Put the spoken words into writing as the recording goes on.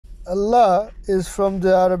Allah is from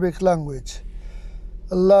the Arabic language.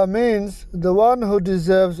 Allah means the one who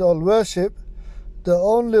deserves all worship, the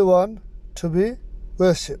only one to be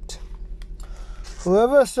worshipped.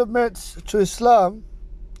 Whoever submits to Islam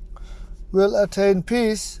will attain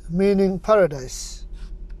peace, meaning paradise.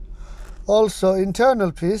 Also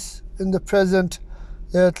internal peace in the present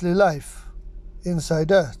earthly life, inside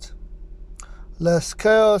earth. Less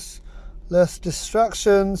chaos, less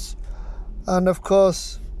distractions, and of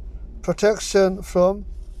course protection from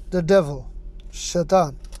the devil,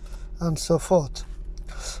 shaitan, and so forth.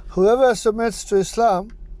 Whoever submits to Islam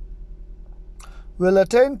will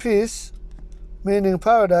attain peace, meaning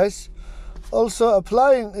paradise. Also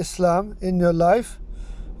applying Islam in your life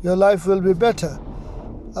will be better,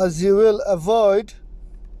 as you will avoid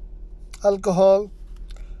alcohol,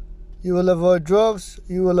 you will avoid drugs,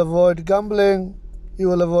 you will avoid gambling, you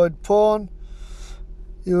will avoid porn,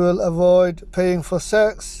 you will avoid paying for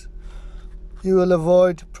sex, you will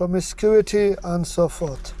avoid promiscuity, and so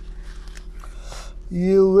forth.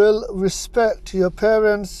 You will respect your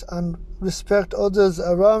parents and respect others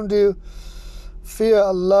around you. Fear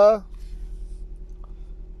Allah.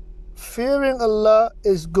 Fearing Allah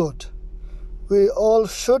is good. We all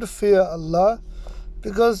should fear Allah,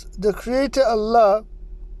 because the Creator Allah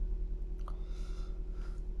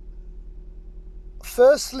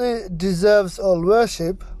firstly deserves all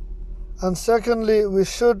worship, and secondly we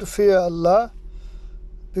should fear Allah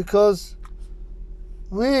because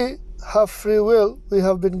we have free will, we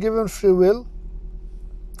have been given free will,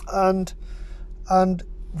 and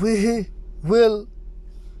we will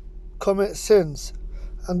commit sins,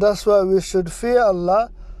 and that's why we should fear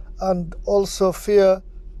Allah and also fear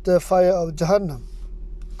the fire of Jahannam.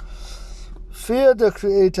 Fear the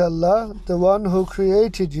Creator Allah, the one who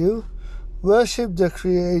created you. Worship the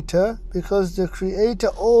Creator, because the Creator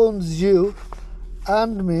owns you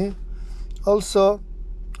and me. Also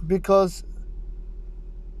because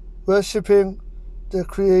worshipping the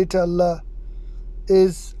Creator Allah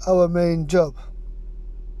is our main job.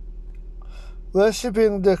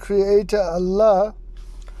 Worshipping the Creator Allah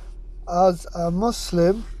as a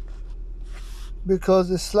Muslim, because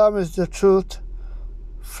Islam is the truth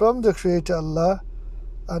from the Creator Allah,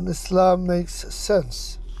 and Islam makes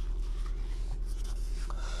sense.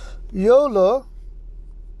 YOLO,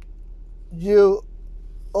 you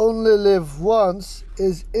only live once,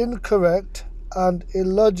 is incorrect and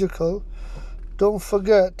illogical. Don't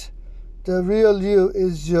forget, the real you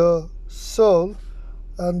is your soul,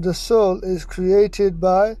 and the soul is created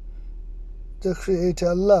by the Creator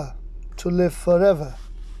Allah to live forever.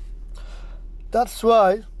 That's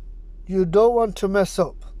why you don't want to mess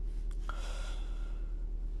up.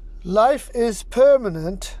 Life is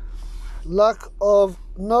permanent. Lack of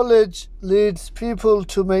knowledge leads people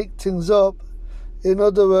to make things up. In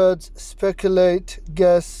other words, speculate,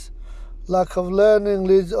 guess. Lack of learning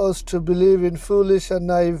leads us to believe in foolish and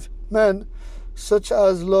naive men such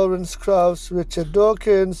as Lawrence Krauss, Richard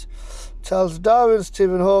Dawkins, Charles Darwin,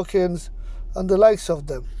 Stephen Hawking, and the likes of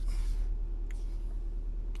them.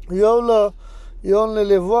 YOLO, you only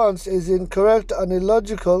live once, is incorrect and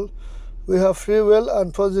illogical. We have free will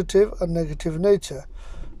and positive and negative nature.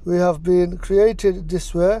 We have been created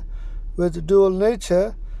this way with dual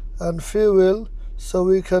nature and free will, so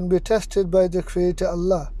we can be tested by the Creator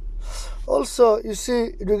Allah. Also, you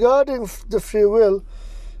see, regarding the free will,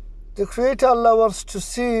 the Creator Allah wants to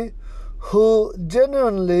see who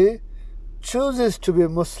genuinely chooses to be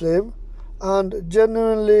Muslim and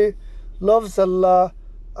genuinely loves Allah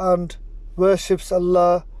and worships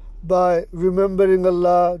Allah by remembering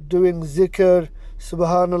Allah, doing zikr,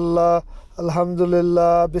 subhanallah,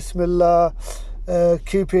 alhamdulillah, bismillah,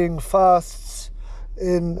 keeping fasts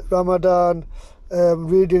in Ramadan,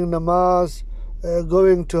 reading namaz,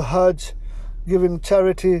 going to Hajj, giving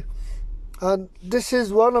charity. And this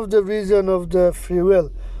is one of the reasons of the free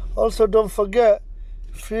will. Also, don't forget,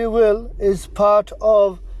 free will is part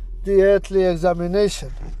of the earthly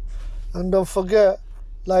examination. And don't forget,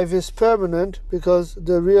 life is permanent, because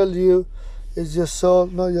the real you is your soul,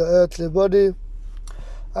 not your earthly body.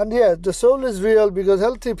 And yeah, the soul is real, because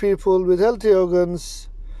healthy people with healthy organs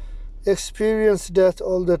experience death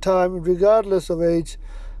all the time, regardless of age.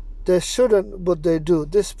 They shouldn't, but they do.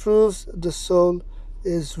 This proves the soul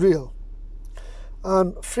is real.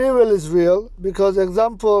 And free will is real, because,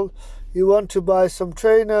 example, you want to buy some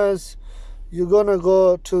trainers, you're gonna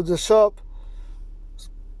go to the shop,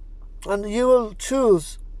 and you will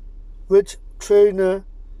choose which trainer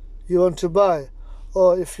you want to buy.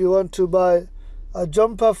 Or if you want to buy a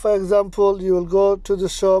jumper, for example, you will go to the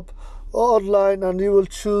shop or online and you will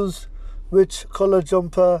choose which color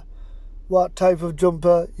jumper what type of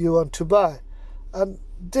jumper you want to buy. And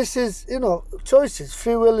this is, choices.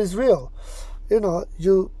 Free will is real.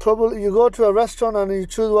 You go to a restaurant and you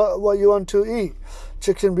choose what you want to eat,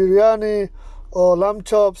 chicken biryani or lamb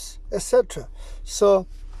chops, etc. So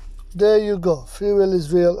there you go. Free will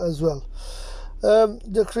is real as well.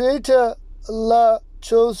 The Creator, Allah,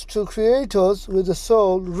 chose to create us with a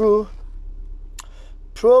soul, ruh,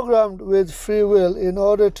 programmed with free will, in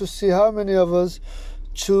order to see how many of us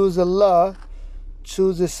choose Allah,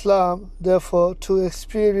 choose Islam, therefore to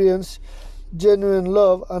experience genuine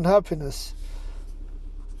love and happiness.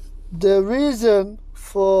 The reason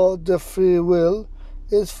for the free will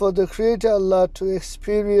is for the Creator Allah to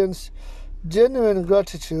experience genuine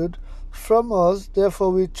gratitude from us.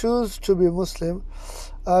 Therefore we choose to be Muslim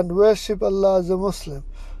and worship Allah as a Muslim.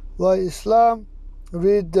 Why Islam?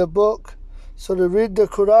 Read the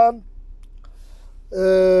Quran,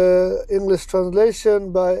 English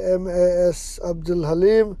translation by M.A.S. Abdul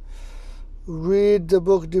Halim. Read the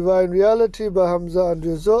book Divine Reality by Hamza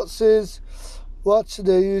Andrew Zotsis. Watch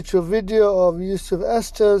the YouTube video of Yusuf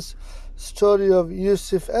Esther's story of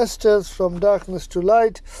Yusuf Esther's From Darkness to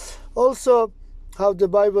Light. Also, How the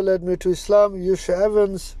Bible Led Me to Islam, Yusha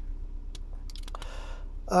Evans.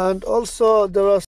 And also there are